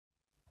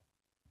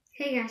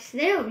Hey guys,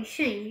 today I'll be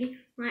showing you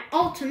my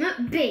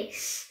ultimate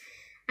base.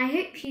 I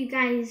hope you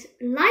guys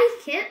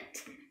like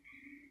it.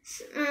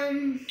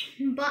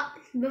 But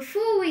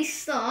before we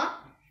start,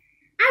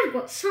 I've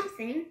got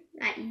something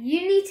that you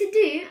need to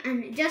do,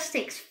 and it just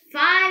takes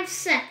 5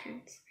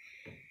 seconds.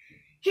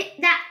 Hit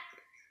that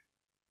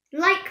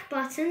like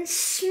button,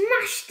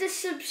 smash the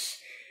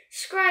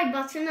subscribe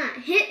button,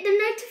 and hit the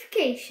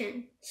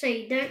notification so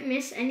you don't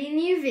miss any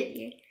new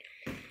video.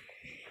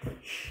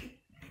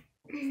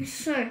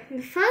 So,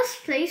 the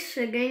first place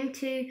we're going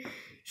to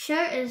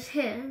show is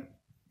here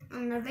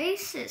on the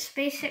base. It's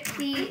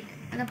basically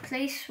the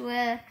place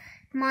where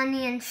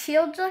money and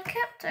shields are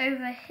kept.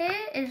 Over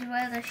here is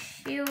where the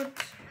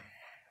shields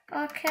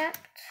are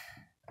kept.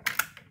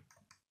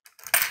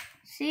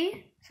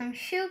 See? Some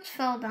shields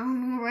fell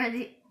down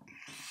already.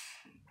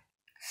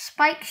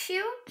 Spike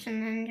shields,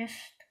 and then just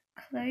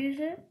close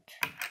it.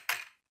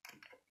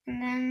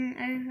 And then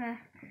over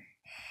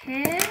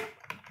here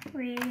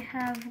we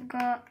have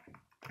got,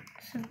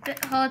 it's a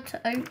bit hard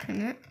to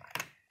open it.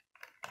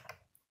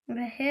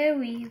 Over here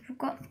we've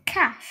got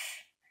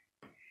cash.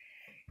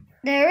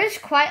 There is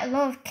quite a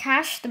lot of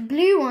cash. The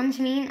blue ones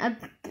mean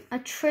a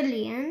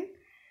trillion.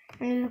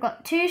 And we've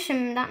got 2, so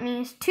that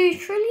means 2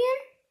 trillion.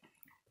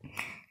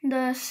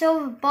 The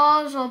silver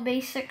bars are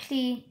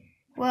basically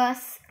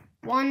worth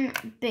 1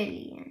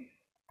 billion.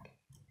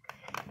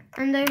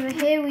 And over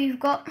here we've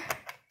got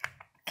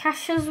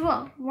cash as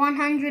well.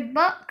 100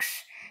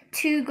 bucks,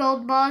 2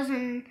 gold bars,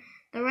 and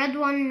the red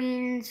one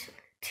means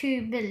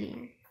 2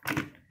 billion.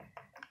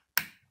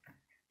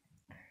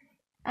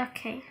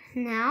 Okay,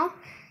 now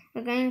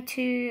we're going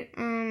to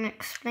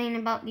explain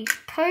about these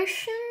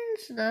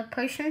potions, the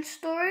potion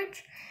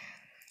storage.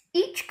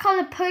 Each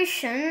color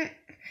potion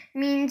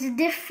means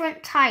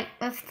different type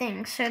of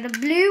things. So the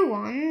blue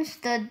ones,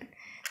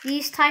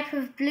 these type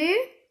of blue,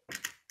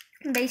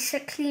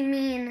 basically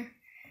mean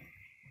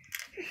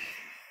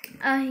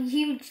a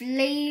huge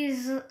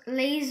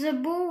laser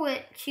ball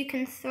which you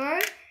can throw.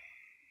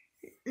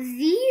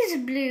 These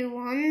blue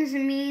ones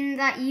mean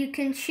that you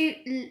can shoot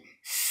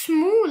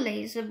small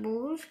laser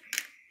balls.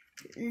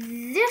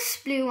 This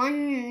blue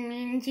one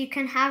means you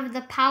can have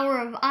the power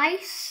of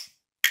ice.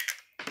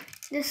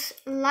 This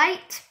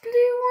light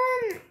blue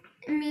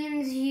one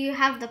means you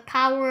have the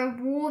power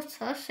of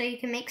water, so you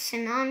can make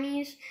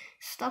tsunamis,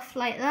 stuff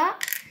like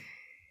that.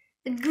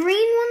 The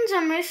green ones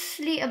are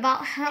mostly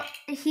about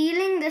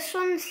healing. This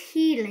one's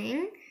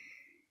healing.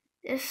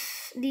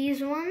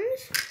 These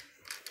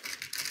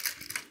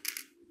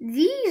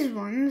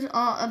ones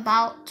are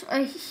about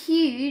a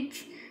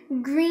huge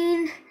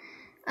green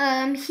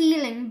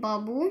healing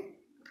bubble.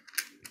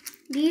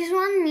 These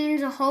one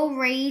means a whole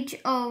range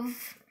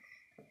of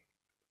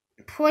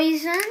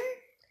poison.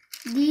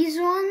 These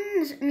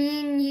ones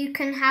mean you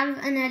can have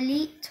an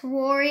elite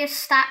warrior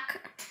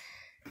stack.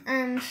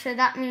 So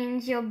that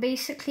means you're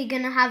basically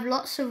gonna have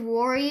lots of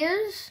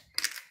warriors.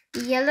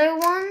 The yellow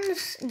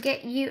ones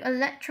get you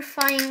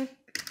electrifying.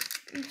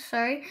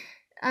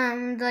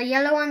 The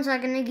yellow ones are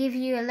gonna give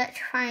you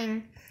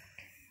electrifying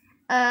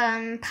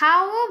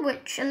power,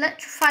 which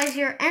electrifies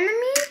your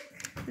enemy.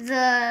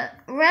 The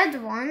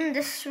red one,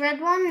 this red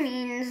one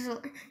means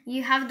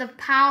you have the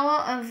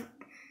power of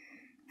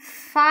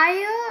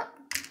fire.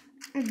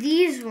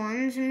 These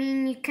ones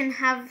mean you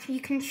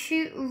can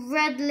shoot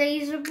red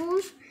laser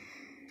balls.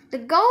 The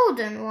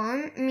golden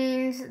one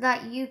means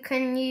that you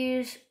can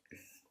use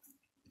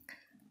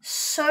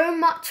so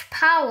much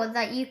power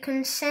that you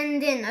can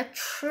send in 1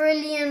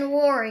 trillion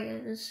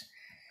warriors.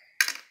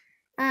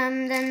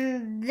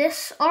 Then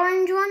this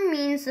orange one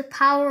means the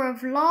power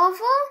of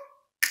lava.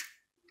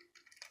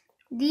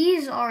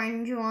 These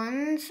orange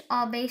ones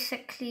are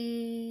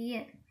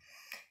basically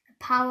the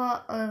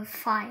power of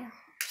fire.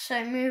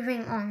 So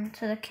moving on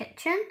to the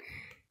kitchen,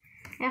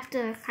 you have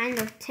to kind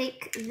of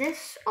take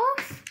this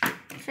off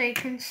so you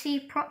can see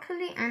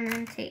properly, and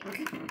then take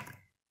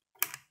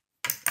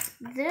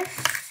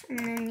this, and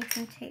then you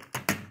can take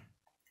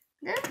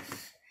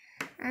this,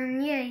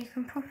 and yeah, you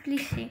can properly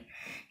see.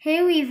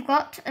 Here we've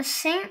got a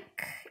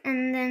sink,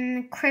 and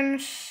then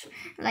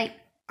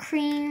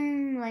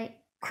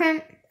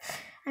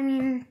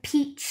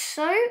peach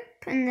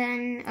soap, and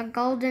then a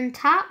golden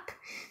tap,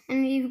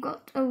 and we've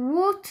got a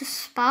water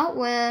spout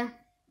where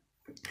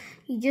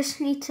you just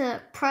need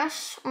to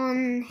press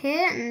on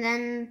here and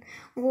then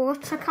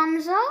water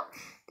comes out.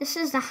 This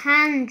is the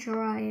hand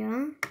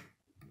dryer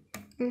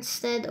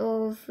instead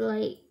of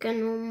like a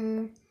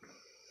normal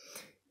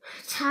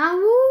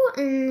towel.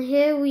 And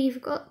here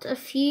we've got a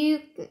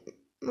few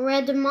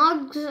red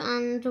mugs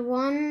and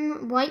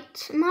 1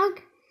 white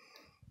mug,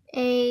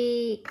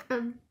 a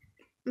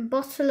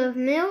bottle of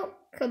milk,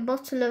 a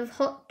bottle of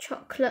hot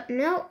chocolate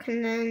milk,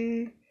 and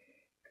then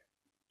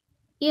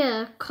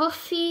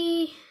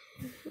coffee,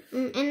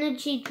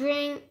 energy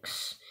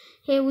drinks.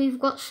 Here we've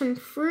got some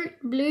fruit,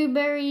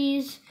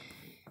 blueberries.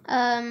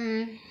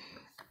 Here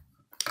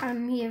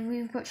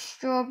we've got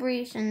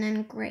strawberries and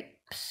then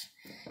grapes.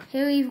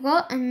 Here we've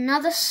got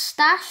another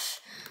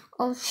stash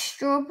of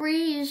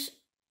strawberries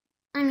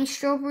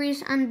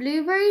strawberries and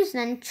blueberries,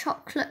 then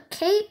chocolate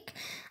cake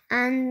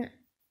and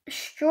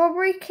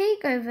strawberry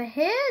cake over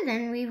here.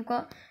 Then we've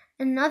got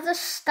another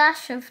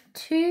stash of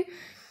two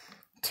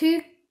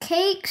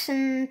cakes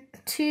and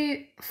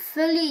 2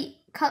 fully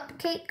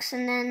cupcakes,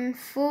 and then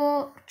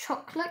 4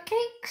 chocolate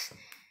cakes.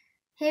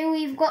 Here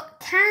we've got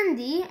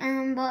candy,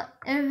 but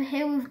over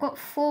here we've got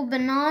 4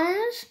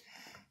 bananas.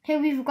 Here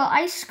we've got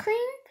ice cream.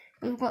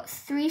 We've got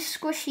 3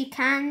 squishy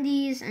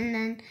candies, and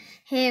then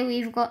here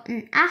we've got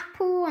an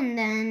apple, and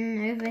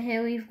then over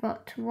here we've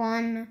got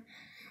 1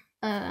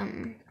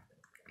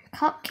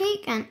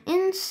 cupcake, and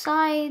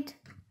inside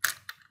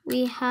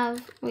we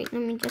have, wait,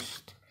 let me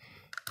just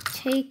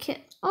take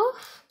it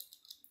off.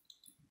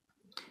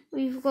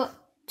 We've got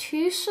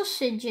 2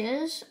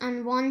 sausages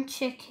and 1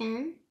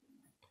 chicken.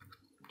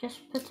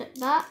 Just put it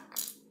back.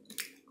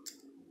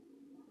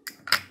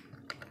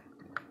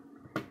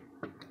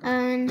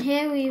 And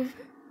here we've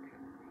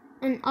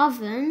an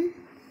oven.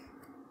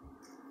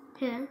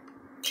 Here,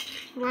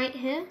 right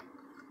here.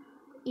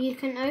 You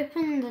can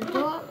open the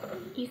door.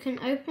 You can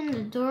open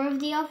the door of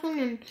the oven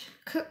and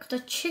cook the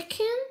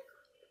chicken.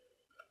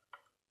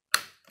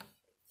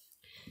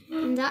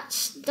 And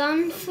that's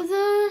done for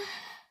the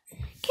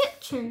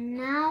kitchen.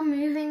 Now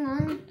moving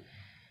on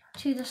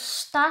to the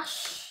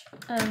stash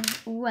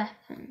of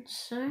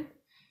weapons. So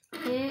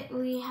here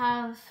we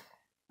have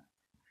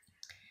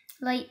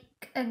like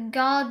a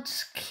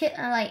guard's kit,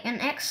 like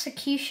an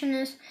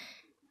execution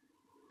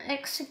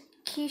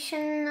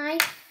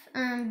knife,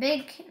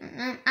 big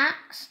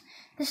axe.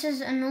 This is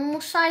a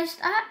normal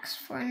sized axe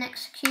for an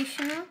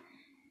executioner.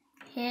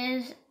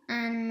 Here's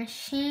a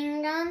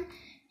machine gun.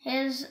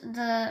 Here's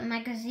the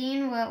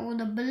magazine where all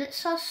the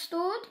bullets are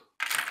stored.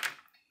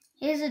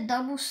 Here's a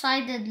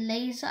double-sided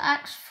laser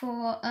axe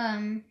for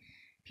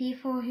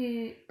people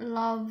who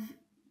love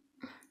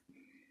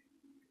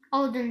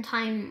olden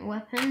time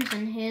weapons.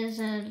 And here's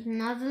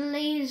another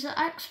laser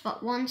axe,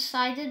 but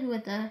one-sided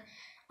with a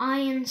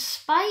iron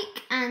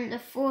spike and a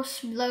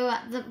force blow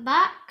at the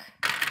back.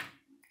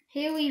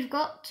 Here we've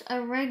got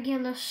a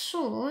regular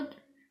sword,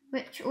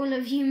 which all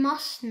of you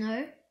must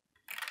know.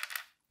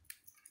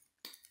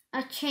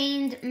 A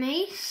chained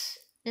mace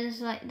is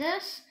like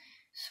this.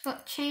 It's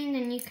got chained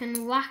and you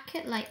can whack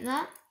it like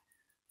that.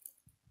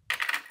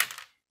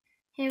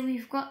 Here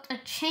we've got a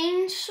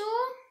chainsaw,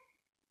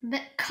 a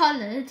bit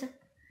coloured.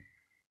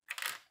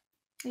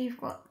 We've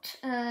got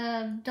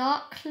a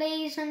dark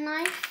laser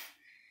knife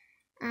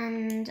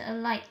and a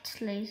light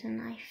laser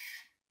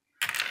knife.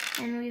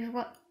 And we've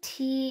got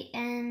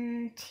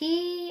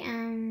TNT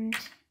and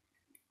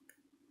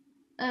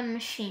a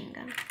machine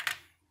gun.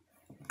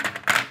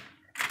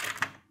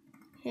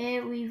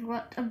 Here we've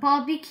got a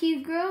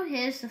barbecue grill.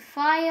 Here's the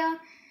fire,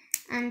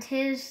 and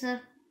here's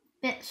the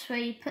bits where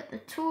you put the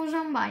tools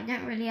on, but I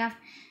don't really have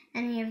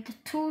any of the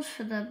tools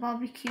for the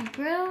barbecue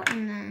grill.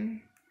 And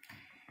then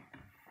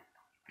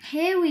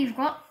here we've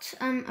got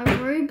a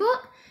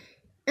robot.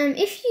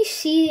 If you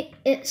see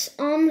its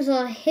arms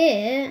are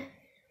here,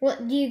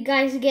 what do you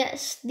guys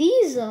guess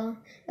these are?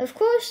 Of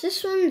course,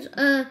 this one's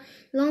a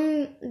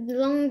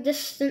long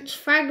distance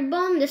frag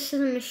bomb. This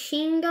is a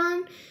machine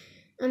gun,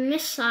 a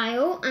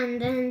missile, and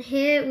then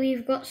here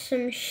we've got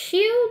some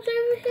shields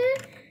over here,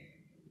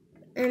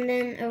 and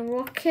then a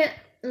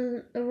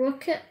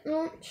rocket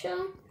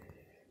launcher.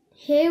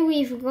 Here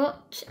we've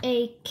got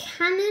a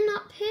cannon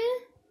up here,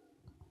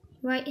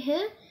 right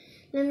here.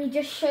 Let me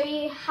just show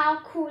you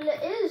how cool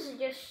it is.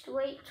 Just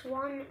wait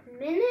 1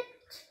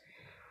 minute,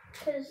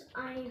 because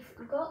I've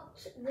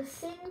got the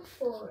thing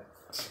for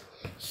it.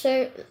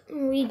 So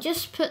we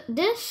just put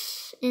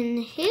this in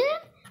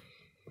here,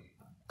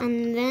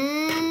 and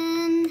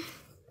then,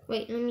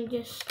 wait, let me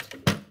just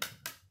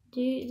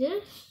do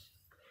this.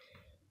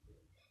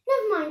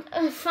 Never mind,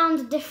 I found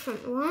a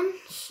different one.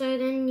 So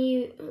then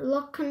you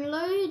lock and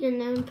load and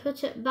then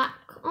put it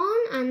back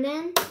on and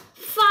then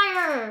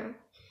fire.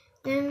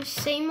 Then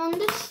same on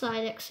this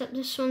side, except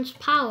this one's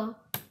power.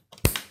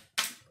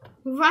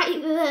 Right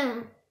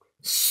there.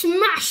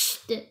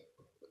 Smashed it.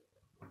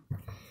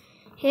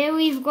 Here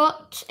we've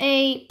got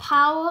a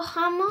power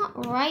hammer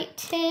right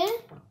here.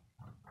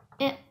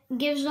 It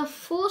gives a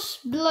force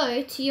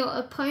blow to your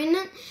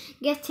opponent,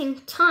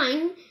 getting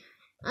time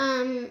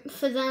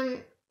for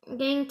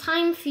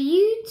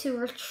you to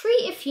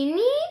retreat if you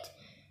need,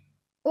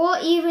 or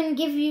even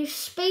give you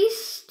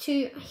space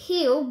to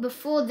heal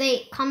before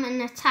they come and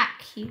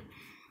attack you.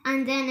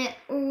 And then it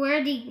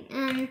already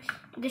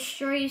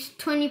destroys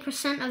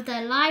 20% of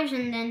their lives.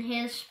 And then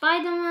here's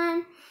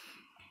Spider-Man,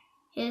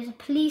 here's a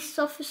police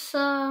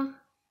officer,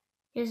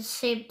 here's a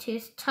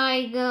saber-toothed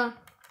tiger.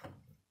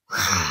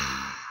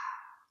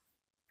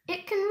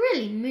 It can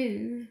really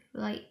move,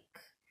 like,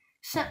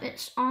 except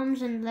its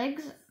arms and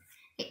legs.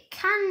 It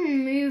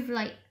can move,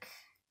 like,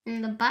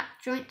 in the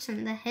back joints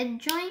and the head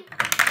joint.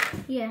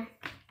 Yeah.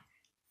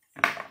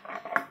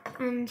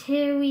 And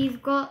here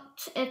we've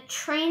got a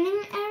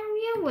training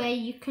area where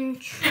you can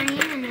train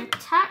and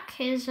attack.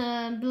 Here's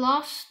a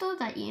blaster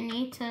that you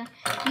need to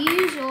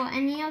use, or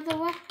any other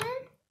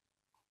weapon.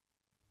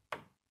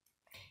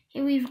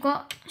 Here we've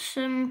got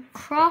some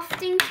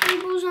crafting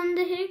tables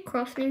under here,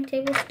 crafting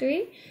table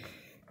 3.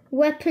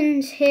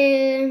 Weapons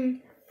here,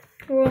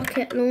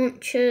 rocket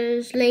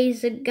launchers,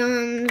 laser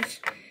guns,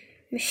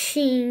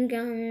 machine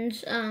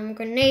guns,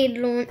 grenade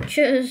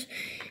launchers,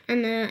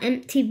 and an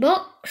empty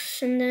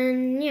box, and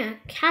then yeah,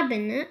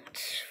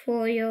 cabinets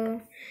for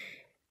your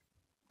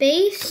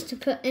base to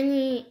put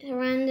any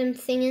random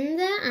thing in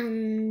there.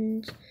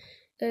 And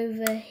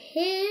over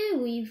here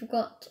we've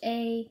got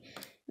a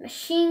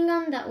machine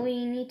gun that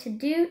we need to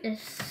do is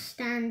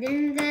stand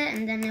in there,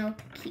 and then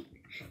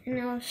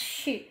it'll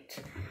shoot.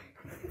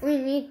 What we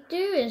need to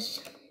do is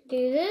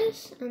do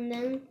this, and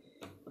then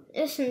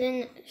this, and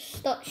then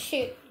start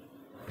shoot.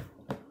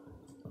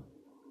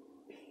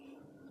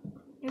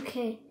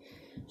 Okay,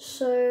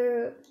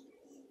 so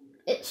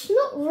it's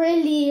not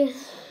really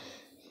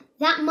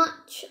that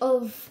much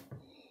of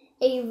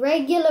a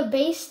regular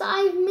base that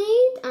I've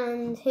made,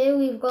 and here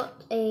we've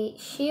got a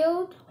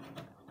shield,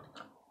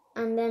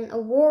 and then a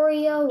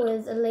warrior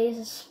with a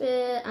laser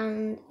spear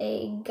and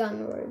a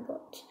gun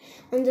robot.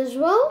 And as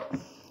well,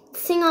 the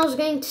thing I was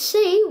going to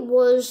say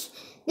was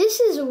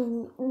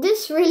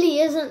this really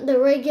isn't the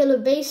regular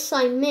base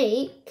I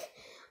make.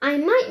 I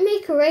might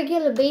make a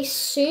regular base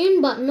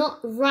soon, but not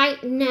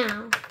right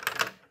now.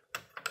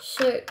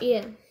 So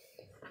yeah.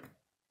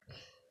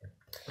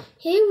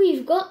 Here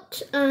we've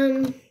got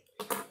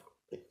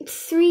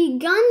 3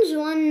 guns,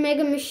 1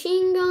 mega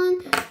machine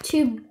gun,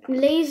 2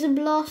 laser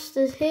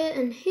blasters here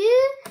and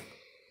here.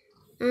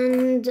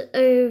 And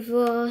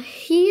over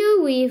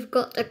here we've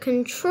got a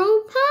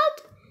control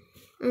pad,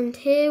 and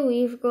here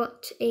we've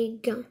got a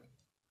gun.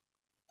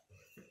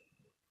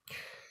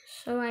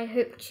 So I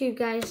hope you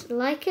guys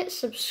like it.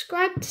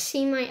 Subscribe to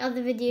see my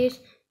other videos.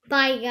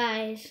 Bye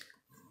guys.